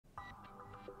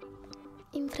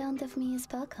In front of me is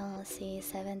POCO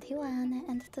C71,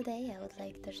 and today I would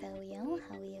like to show you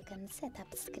how you can set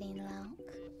up screen lock.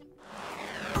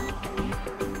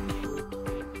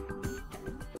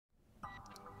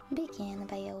 Begin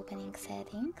by opening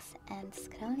Settings and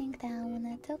scrolling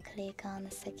down to click on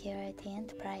Security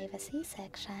and Privacy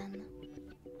section.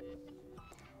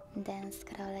 Then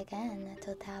scroll again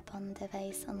to tap on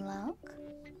Device Unlock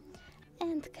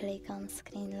and click on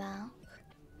Screen Lock.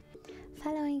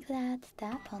 Following that,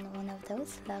 tap on one of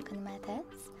those login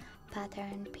methods,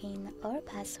 pattern, PIN or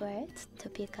password to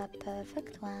pick a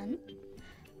perfect one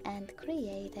and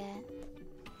create it.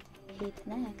 Hit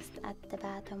Next at the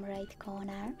bottom right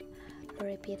corner,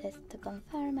 repeat it to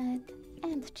confirm it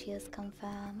and choose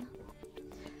Confirm.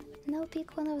 Now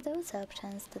pick one of those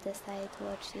options to decide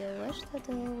what you wish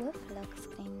to do with lock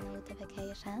screen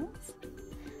notifications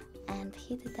and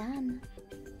hit Done.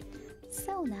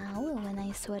 So now, when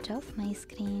I switch off my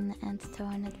screen and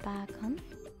turn it back on,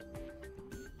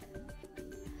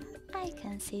 I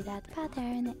can see that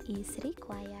pattern is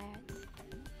required.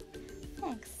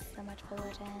 Thanks so much for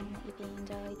watching. If you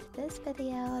enjoyed this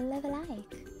video, leave a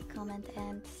like, comment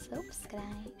and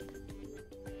subscribe.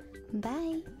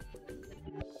 Bye!